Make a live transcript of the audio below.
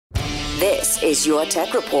This is Your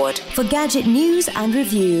Tech Report. For gadget news and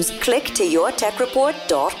reviews, click to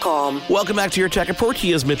yourtechreport.com. Welcome back to Your Tech Report.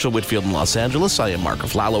 He is Mitchell Whitfield in Los Angeles. I am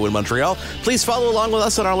Mark Lalo in Montreal. Please follow along with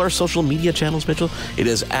us on all our social media channels, Mitchell. It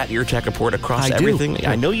is at Your Tech Report across everything.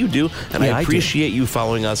 Yeah. I know you do, and I appreciate you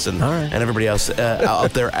following us and everybody else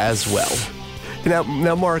out there as well. Now,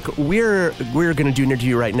 Mark, we're going to do an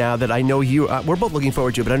interview right now that I know you. We're both looking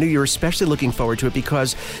forward to it, but I know you're especially looking forward to it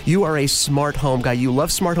because you are a smart home guy. You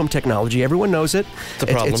love smart home technology. Everyone knows it. It's a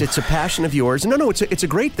problem. It's a passion of yours. No, it's a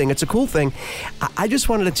great thing. It's a cool thing. I just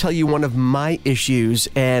wanted to tell you one of my issues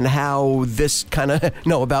and how this kind of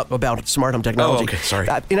about smart home technology. Oh, okay, sorry.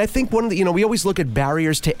 And I think one of the we always look at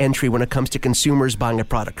barriers to entry when it comes to consumers buying a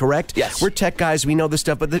product. Correct? Yes. We're tech guys. We know this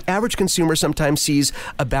stuff, but the average consumer sometimes sees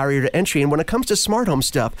a barrier to entry. And when it comes to smart home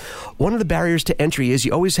stuff, one of the barriers to entry is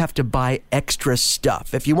you always have to buy extra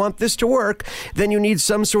stuff. If you want this to work, then you need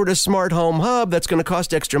some sort of smart home hub that's going to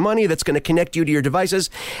cost extra money, that's going to connect you to your devices,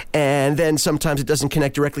 and then sometimes it doesn't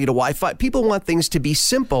connect directly to Wi-Fi. People want things to be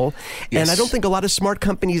simple, and I don't think a lot of smart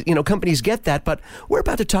companies get that, but we're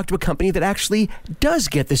about to talk to a company that actually does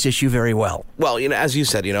get this issue very well. Well, as you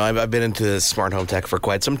said, I've been into smart home tech for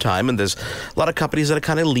quite some time, and there's a lot of companies that I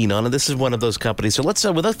kind of lean on, and this is one of those companies. So let's,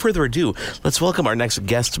 without further ado, let's welcome our next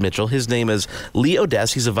guest, Mitchell. His name is Lee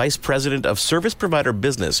Odess. He's a vice president of service provider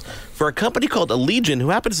business for a company called Allegion, who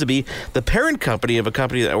happens to be the parent company of a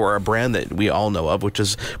company or a brand that we all know of, which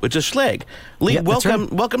is Schlage. Lee,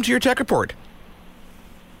 welcome to Your Tech Report.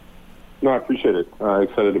 No, I appreciate it.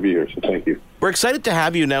 Excited to be here, so thank you. We're excited to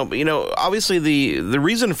have you. Now, obviously the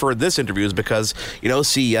reason for this interview is because,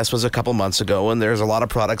 CES was a couple months ago, and there's a lot of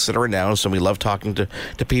products that are announced, and we love talking to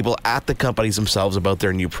people at the companies themselves about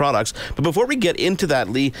their new products. But before we get into that,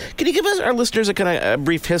 Lee, can you give us, our listeners, a kind of a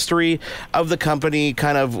brief history of the company,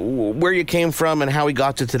 kind of where you came from and how we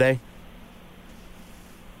got to today?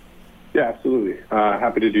 Yeah, absolutely.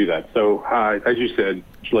 Happy to do that. So, as you said,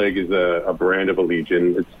 Schlage is a brand of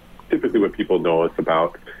Allegion. It's typically what people know us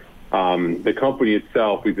about. The company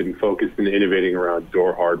itself, we've been focused in innovating around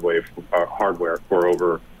door hardware for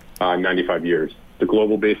over 95 years. It's a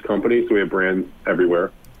global-based company, so we have brands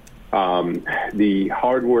everywhere. The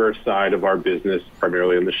hardware side of our business,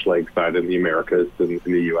 primarily on the Schlage side in the Americas, in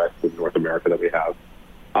the U.S. and North America that we have,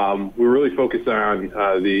 we're really focused on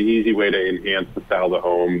the easy way to enhance the style of the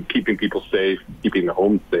home, keeping people safe, keeping the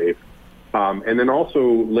home safe. And then also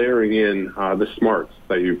layering in the smarts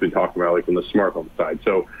that you've been talking about, like on the smart home side.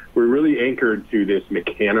 So we're really anchored to this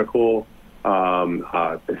mechanical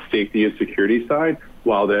safety and security side,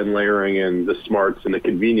 while then layering in the smarts and the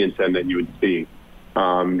convenience end that you would see.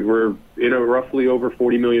 We're in roughly over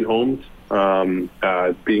 40 million homes,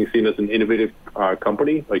 being seen as an innovative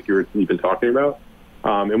company, like you've been talking about.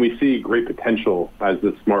 And we see great potential as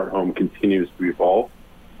the smart home continues to evolve.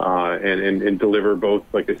 And deliver both,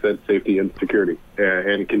 like I said, safety and security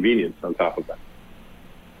and convenience on top of that.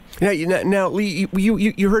 Now, Lee,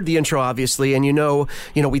 you heard the intro, obviously, and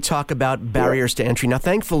we talk about barriers to entry. Now,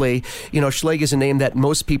 thankfully, Schlage is a name that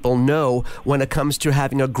most people know when it comes to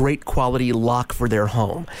having a great quality lock for their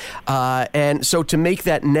home. And so to make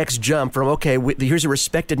that next jump from, here's a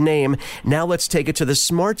respected name, now let's take it to the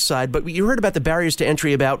smart side. But you heard about the barriers to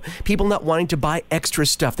entry, about people not wanting to buy extra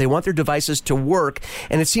stuff. They want their devices to work.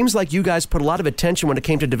 And it seems like you guys put a lot of attention when it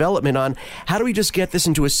came to development on how do we just get this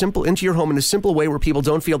into your home in a simple way where people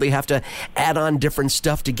don't feel they have to add on different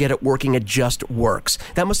stuff to get it working. It just works.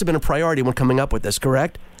 That must have been a priority when coming up with this,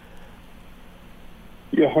 correct?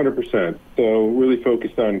 Yeah, 100%. So really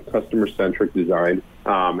focused on customer-centric design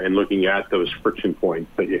and looking at those friction points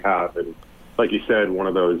that you have. And like you said, one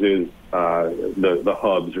of those is the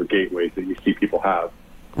hubs or gateways that you see people have.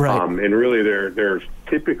 Right. And really they're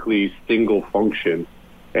typically single function.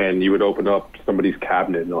 And you would open up somebody's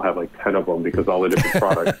cabinet and they'll have like 10 of them because all the different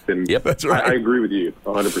products. And yep, that's right. I agree with you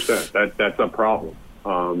 100%. That's a problem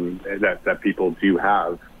that people do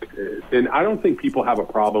have. And I don't think people have a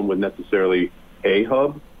problem with necessarily a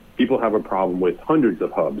hub. People have a problem with hundreds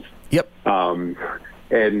of hubs. Yep.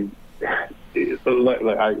 And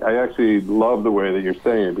I actually love the way that you're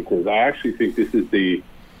saying it, because I actually think this is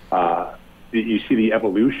you see the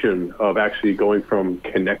evolution of actually going from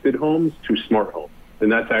connected homes to smart homes.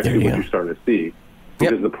 And that's actually what you're starting to see,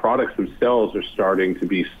 because the products themselves are starting to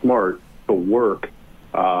be smart to work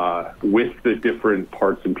with the different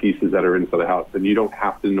parts and pieces that are inside the house. And you don't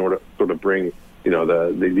have to sort of bring,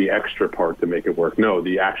 the extra part to make it work. No,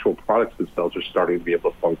 the actual products themselves are starting to be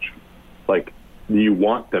able to function like you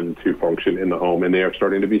want them to function in the home, and they are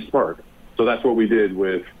starting to be smart. So that's what we did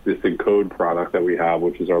with this Encode product that we have,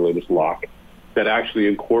 which is our latest lock. that actually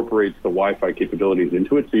incorporates the Wi-Fi capabilities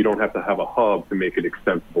into it, so you don't have to have a hub to make it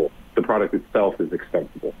extensible. The product itself is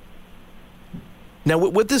extensible. Now,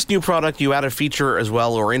 with this new product, you add a feature as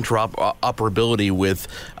well, or interoperability with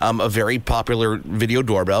a very popular video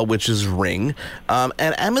doorbell, which is Ring, and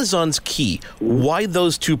Amazon's Key. Why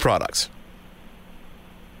those two products?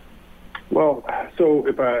 Well, so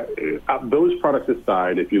if those products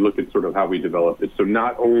aside, if you look at sort of how we developed it, so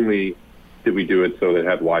not only did we do it so that it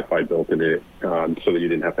had Wi-Fi built in it, so that you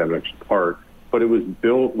didn't have to have an extra part, but it was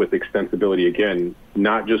built with extensibility, again,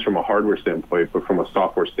 not just from a hardware standpoint, but from a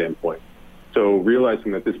software standpoint. So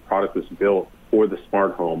realizing that this product was built for the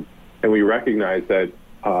smart home, and we recognize that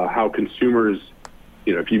how consumers,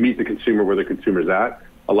 if you meet the consumer where the consumer's at,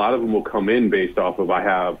 a lot of them will come in based off of, I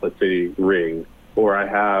have, let's say, Ring, or I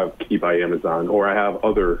have Key by Amazon, or I have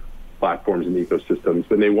other platforms and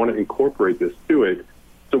ecosystems, and they want to incorporate this to it.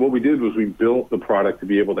 So what we did was we built the product to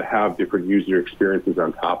be able to have different user experiences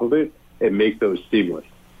on top of it and make those seamless.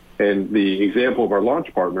 And the example of our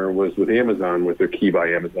launch partner was with Amazon, with their Key by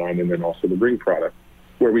Amazon, and then also the Ring product,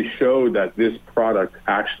 where we showed that this product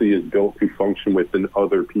actually is built to function within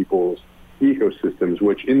other people's ecosystems,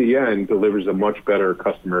 which in the end delivers a much better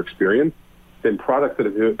customer experience than products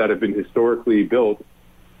that have been historically built,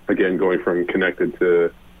 again, going from connected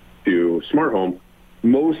to smart home.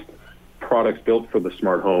 Most products built for the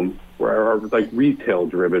smart home are like retail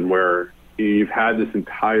driven, where you've had this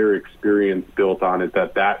entire experience built on it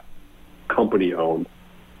that company owned,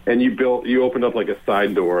 and you opened up like a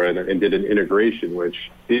side door and did an integration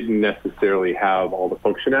which didn't necessarily have all the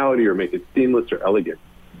functionality or make it seamless or elegant.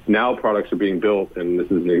 Now products are being built, and this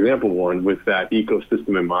is an example one, with that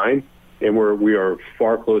ecosystem in mind, and we are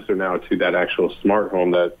far closer now to that actual smart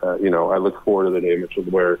home that I look forward to the day, Mitchell,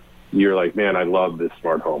 where you're like, man, I love this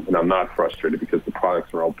smart home, and I'm not frustrated because the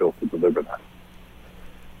products are all built to deliver that.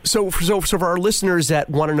 So for our listeners that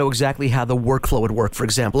want to know exactly how the workflow would work, for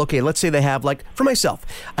example, okay, let's say they have, like, for myself,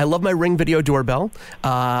 I love my Ring video doorbell.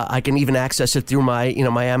 I can even access it through my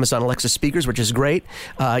Amazon Alexa speakers, which is great.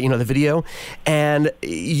 The video, and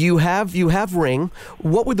you have Ring.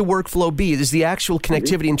 What would the workflow be? Is the actual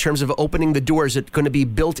connectivity in terms of opening the door, is it going to be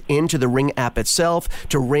built into the Ring app itself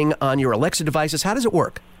to ring on your Alexa devices? How does it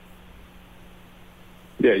work?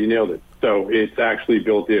 Yeah, you nailed it. So it's actually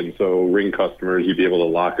built in. So Ring customers, you'd be able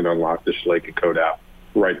to lock and unlock the Schlage Encode app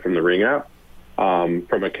right from the Ring app.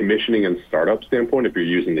 From a commissioning and startup standpoint, if you're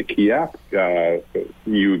using the Key app,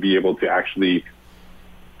 you would be able to actually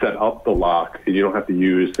set up the lock, and you don't have to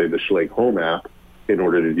use, say, the Schlage Home app in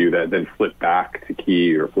order to do that, then flip back to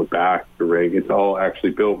Key or flip back to Ring. It's all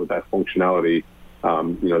actually built with that functionality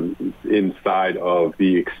inside of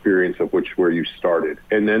the experience of where you started.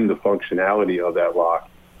 And then the functionality of that lock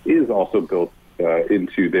is also built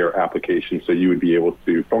into their application, so you would be able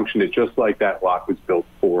to function it just like that lock was built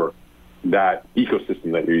for that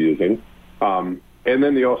ecosystem that you're using. And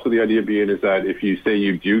then the idea being is that if you say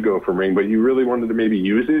you do go for Ring, but you really wanted to maybe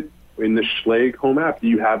use it in the Schlage Home app,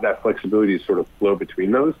 you have that flexibility to sort of flow between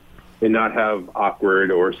those and not have awkward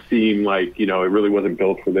or seem like, it really wasn't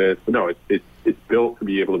built for this. But no, it's built to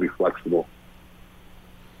be able to be flexible.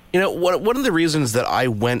 One of the reasons that I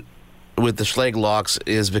went with the Schlage locks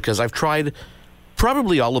is because I've tried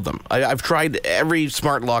probably all of them. I've tried every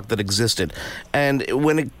smart lock that existed. And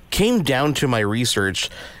when it came down to my research,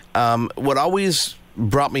 what always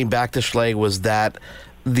brought me back to Schlage was that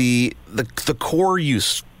the core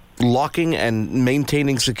use, locking and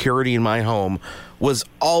maintaining security in my home, was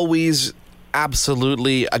always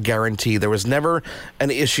absolutely a guarantee. There was never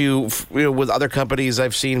an issue with other companies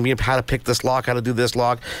I've seen, how to pick this lock, how to do this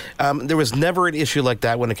lock. There was never an issue like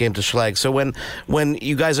that when it came to Schlage. So when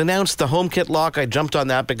you guys announced the HomeKit lock, I jumped on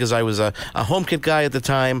that because I was a HomeKit guy at the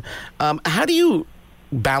time. How do you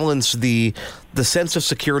balance the sense of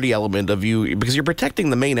security element of you, because you're protecting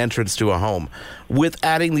the main entrance to a home, with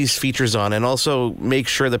adding these features on, and also make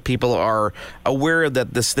sure that people are aware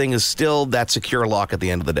that this thing is still that secure lock at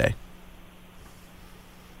the end of the day?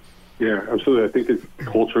 Yeah, absolutely. I think it's the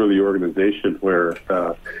culture of the organization where,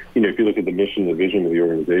 if you look at the mission, the vision of the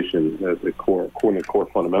organization, the core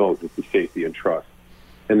fundamentals is the safety and trust.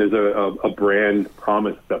 And there's a brand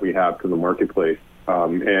promise that we have to the marketplace,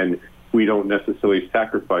 and we don't necessarily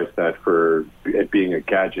sacrifice that for it being a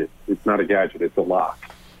gadget. It's not a gadget; it's a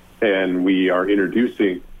lock. And we are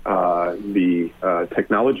introducing the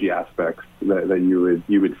technology aspects that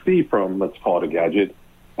you would see from, let's call it a gadget,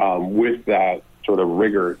 with that sort of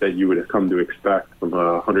rigor that you would have come to expect from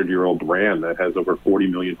a 100-year-old brand that has over 40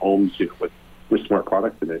 million homes with smart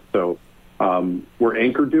products in it. So we're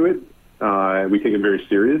anchored to it. We take it very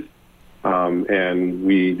serious. And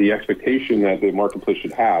the expectation that the marketplace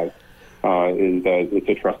should have is that it's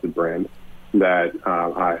a trusted brand that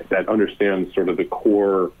understands sort of the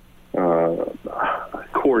core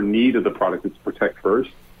need of the product is to protect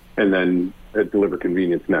first, and then deliver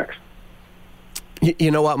convenience next.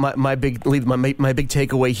 You know what? My big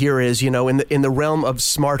takeaway here is, in the realm of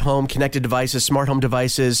smart home connected devices, smart home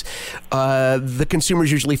devices, the consumer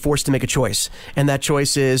is usually forced to make a choice, and that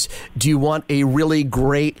choice is: do you want a really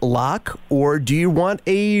great lock, or do you want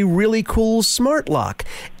a really cool smart lock?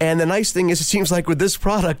 And the nice thing is, it seems like with this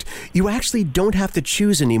product, you actually don't have to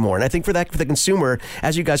choose anymore. And I think for the consumer,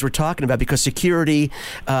 as you guys were talking about, because security,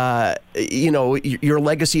 your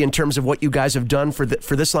legacy in terms of what you guys have done for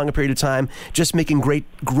this long a period of time, just making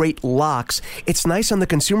great locks. It's nice on the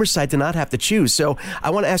consumer side to not have to choose. So I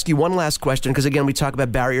want to ask you one last question, because again, we talk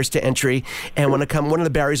about barriers to entry, and one of the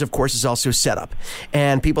barriers, of course, is also setup.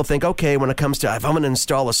 And people think, okay, when it comes to, if I'm going to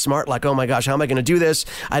install a smart lock, oh my gosh, how am I going to do this?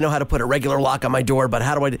 I know how to put a regular lock on my door, but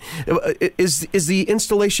how do I? Is the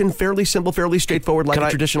installation fairly simple, fairly straightforward, like a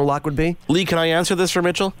traditional lock would be? Lee, can I answer this for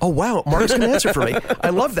Mitchell? Oh wow, Mark's going to answer for me. I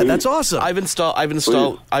love that. That's awesome. I've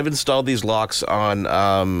installed these locks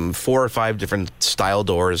on 4 or 5 different style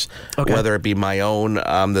doors, whether it be my own.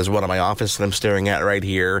 There's one in my office that I'm staring at right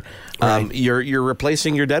here. Right. You're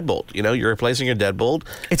replacing your deadbolt. You're replacing your deadbolt.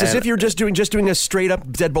 It's as if you're just doing a straight up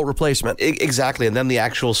deadbolt replacement. Exactly, and then the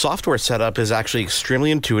actual software setup is actually extremely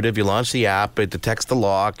intuitive. You launch the app, it detects the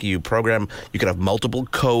lock. You program. You can have multiple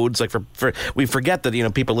codes. Like we forget that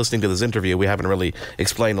people listening to this interview, we haven't really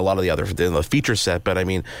explained a lot of the feature set. But I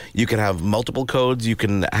mean, you can have multiple codes. You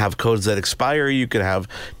can have codes that expire. You can have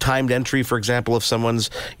timed entry, for example, if someone's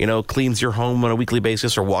cleans your home on a weekly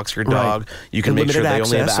basis or walks your dog, you can make sure they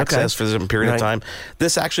only have access for a period of time.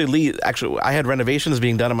 This actually, I had renovations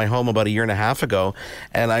being done in my home about a year and a half ago,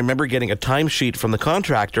 and I remember getting a timesheet from the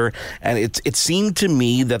contractor, and it seemed to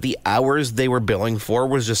me that the hours they were billing for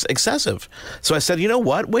was just excessive. So I said, you know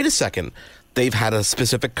what? Wait a second. They've had a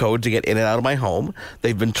specific code to get in and out of my home.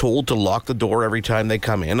 They've been told to lock the door every time they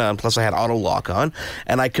come in. Plus, I had auto lock on,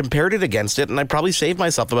 and I compared it against it, and I probably saved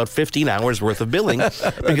myself about 15 hours worth of billing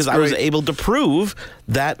because I was able to prove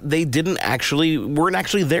that they weren't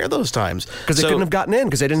actually there those times because they couldn't have gotten in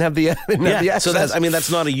because they didn't have the access. So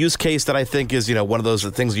that's not a use case that I think is one of those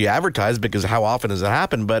things you advertise, because how often does it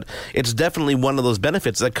happen? But it's definitely one of those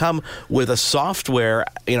benefits that come with a software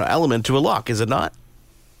element to a lock, is it not?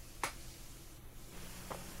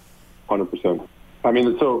 100%. I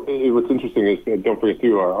mean, so what's interesting is, don't forget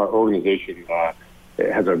too, our organization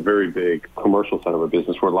has a very big commercial side of our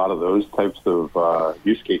business where a lot of those types of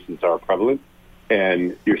use cases are prevalent,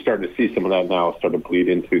 and you're starting to see some of that now start to bleed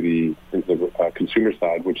into the consumer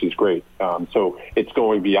side, which is great. So it's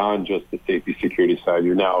going beyond just the safety security side.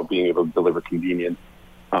 You're now being able to deliver convenience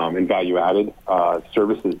and value-added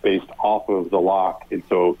services based off of the lock. And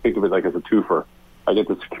so think of it like as a twofer. I get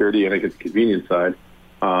the security and I get the convenience side.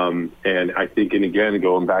 And I think, and again,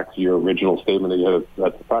 going back to your original statement that you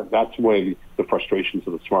had, that's when the frustrations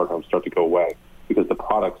of the smart home start to go away, because the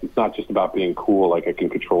products, it's not just about being cool, like I can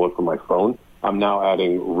control it from my phone. I'm now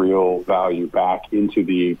adding real value back into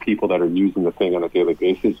the people that are using the thing on a daily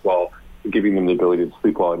basis, while giving them the ability to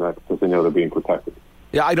sleep well at night because they know they're being protected.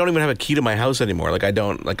 Yeah, I don't even have a key to my house anymore. I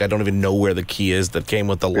don't even know where the key is that came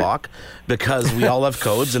with the lock, because we all have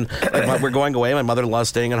codes. And we're going away. My mother-in-law's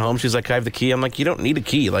staying at home. She's like, I have the key. I'm like, you don't need a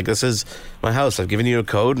key. This is my house. I've given you a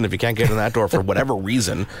code, and if you can't get in that door for whatever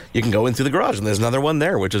reason, you can go in through the garage, and there's another one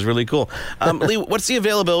there, which is really cool. Lee, what's the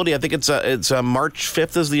availability? I think it's March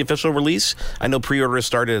 5th is the official release. I know pre-orders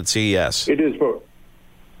started at CES. It is.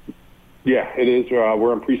 Yeah, it is.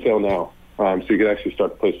 We're on pre-sale now. So you can actually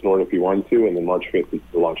start to place an order if you want to, and then March 5th is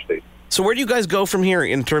the launch date. So where do you guys go from here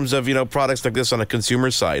in terms of products like this on a consumer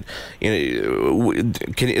side?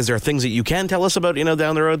 Is there things that you can tell us about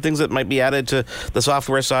down the road, things that might be added to the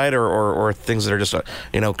software side, or things that are just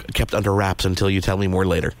kept under wraps until you tell me more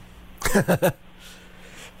later?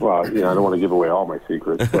 Well, I don't want to give away all my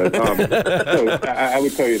secrets, but so I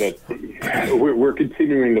would tell you that we're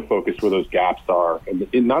continuing to focus where those gaps are, and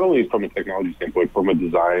not only from a technology standpoint, from a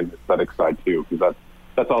design aesthetic side too, because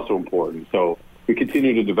that's also important. So we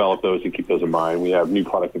continue to develop those and keep those in mind. We have new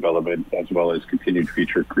product development as well as continued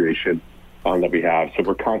feature creation that we have. So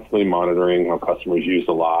we're constantly monitoring how customers use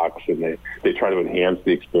the locks, and they try to enhance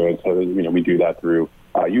the experience. So we do that through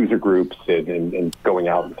user groups and going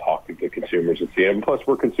out and talking to consumers and see them. Plus,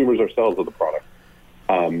 we're consumers ourselves of the product.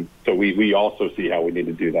 So we also see how we need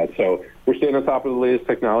to do that. So we're staying on top of the latest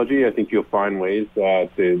technology. I think you'll find ways that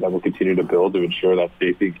we'll continue to build to ensure that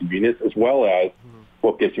safety and convenience, as well as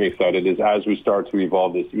what gets me excited is as we start to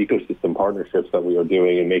evolve this ecosystem partnerships that we are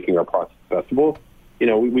doing and making our products accessible,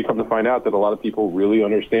 we come to find out that a lot of people really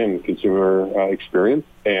understand consumer experience,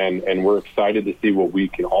 and we're excited to see what we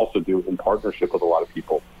can also do in partnership with a lot of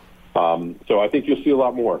people. So I think you'll see a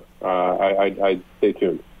lot more. I'd stay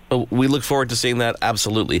tuned. We look forward to seeing that,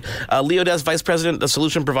 absolutely. Leo Des, Vice President of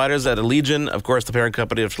Solution Providers at Allegion, of course, the parent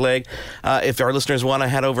company of Schlage. If our listeners want to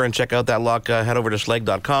head over and check out that lock, head over to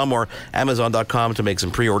Schlage.com or Amazon.com to make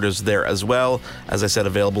some pre-orders there as well. As I said,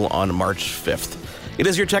 available on March 5th. It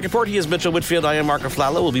is Your Tech Report. He is Mitchell Whitfield. I am Marco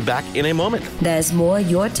Flalo. We'll be back in a moment. There's more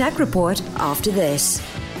Your Tech Report after this.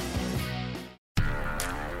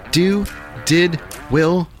 Did,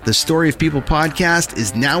 Will, the Story of People podcast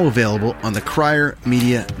is now available on the Crier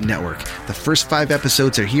Media Network. The first 5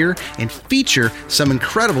 episodes are here and feature some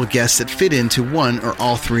incredible guests that fit into one or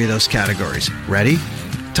all 3 of those categories. Ready?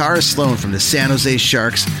 Tara Sloan from the San Jose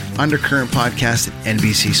Sharks Undercurrent podcast at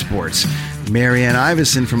NBC Sports. Marianne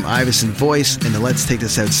Iveson from Iveson Voice and the Let's Take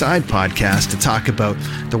This Outside podcast to talk about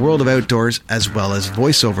the world of outdoors as well as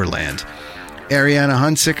voiceover land. Ariana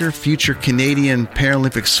Hunsicker, future Canadian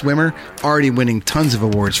Paralympic swimmer, already winning tons of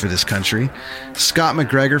awards for this country. Scott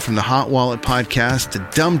McGregor from the Hot Wallet podcast to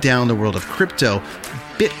dumb down the world of crypto,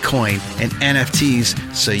 Bitcoin, and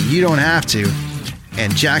NFTs so you don't have to.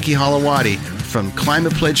 And Jackie Holowati from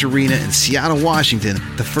Climate Pledge Arena in Seattle, Washington,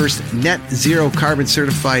 the first net zero carbon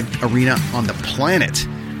certified arena on the planet.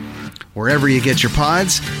 Wherever you get your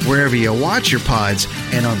pods, wherever you watch your pods,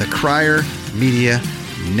 and on the Crier Media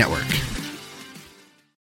Network.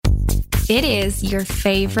 It is your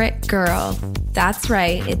favorite girl. That's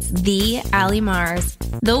right, it's the Allie Mars,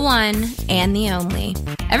 the one and the only.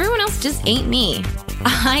 Everyone else just ain't me.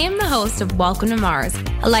 I am the host of Welcome to Mars,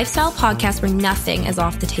 a lifestyle podcast where nothing is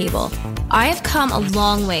off the table. I have come a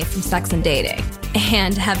long way from sex and dating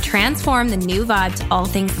and have transformed the new vibe to all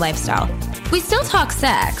things lifestyle. We still talk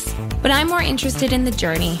sex, but I'm more interested in the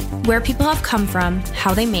journey, where people have come from,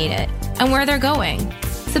 how they made it, and where they're going.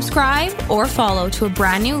 Subscribe or follow to a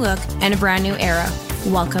brand new look and a brand new era.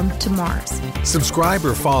 Welcome to Mars. Subscribe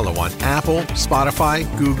or follow on Apple, Spotify,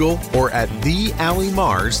 Google, or at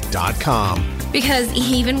thealliemars.com. Because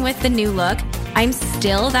even with the new look, I'm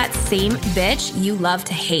still that same bitch you love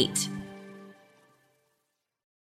to hate.